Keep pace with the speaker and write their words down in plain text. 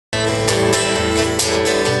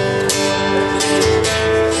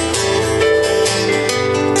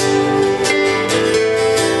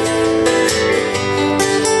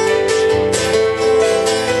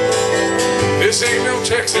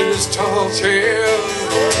tale.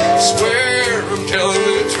 I swear I'm telling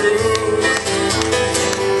the truth.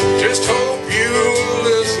 Just hope you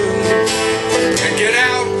listen and get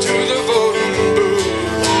out to the voting booth.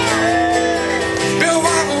 Bill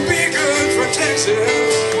White will be good for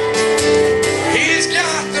Texas. He's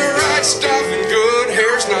got the right stuff, and good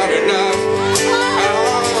hair's not enough.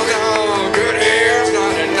 Oh no, good hair's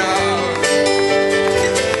not enough.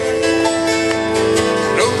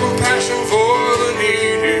 No compassion for the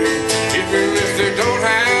needy, even if they don't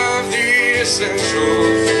have the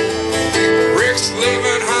essentials. Rick's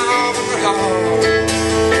living half and half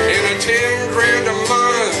in a 10 grand a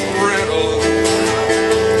month rental.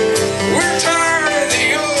 We're tired of the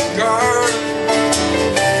old guard,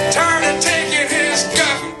 tired of taking his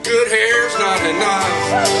guff. Good hair's not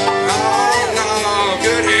enough. Oh no,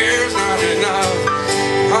 good hair's not enough.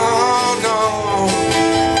 Oh no.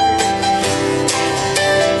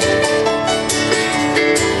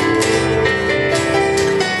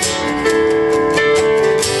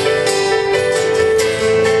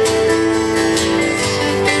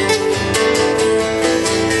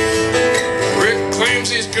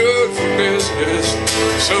 He's good for business,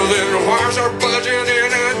 so then why's our budget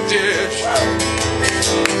in a ditch?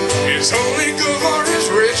 It's only good for his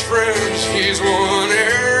rich friends. He's one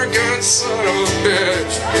arrogant son of a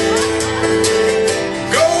bitch.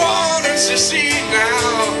 Go on and secede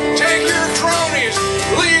now. Take your cronies,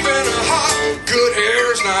 leave in a hop. Good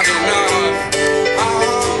hair's not enough.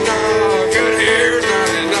 Oh no, good hair's not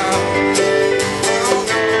enough.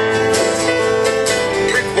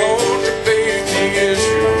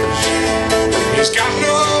 He's got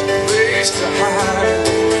no place to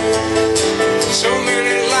hide. So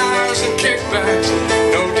many lies and kickbacks,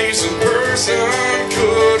 no decent person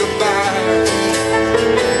could abide.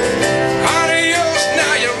 Adios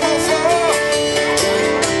now, you mofo.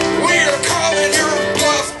 We are calling your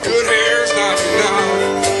bluff. Good hair's not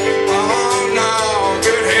enough. Oh no,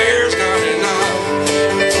 good hair's not enough.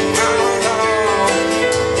 Oh no.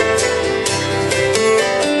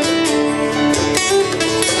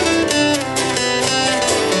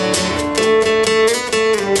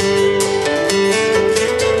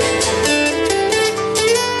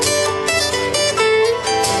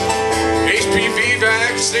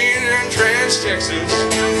 Vaccine in Trans Texas,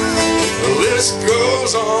 the list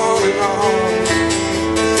goes on and on.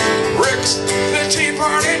 Rick's the Tea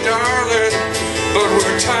Party darling, but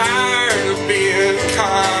we're tired of being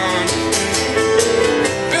con.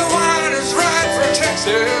 Bill White is right for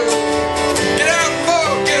Texas. Get out and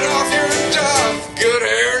vote, get off your duff. Good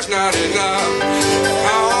hair's not enough.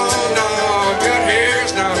 Oh no, good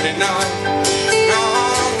hair's not enough.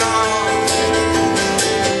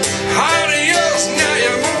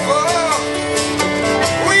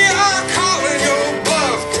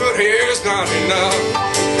 Not enough.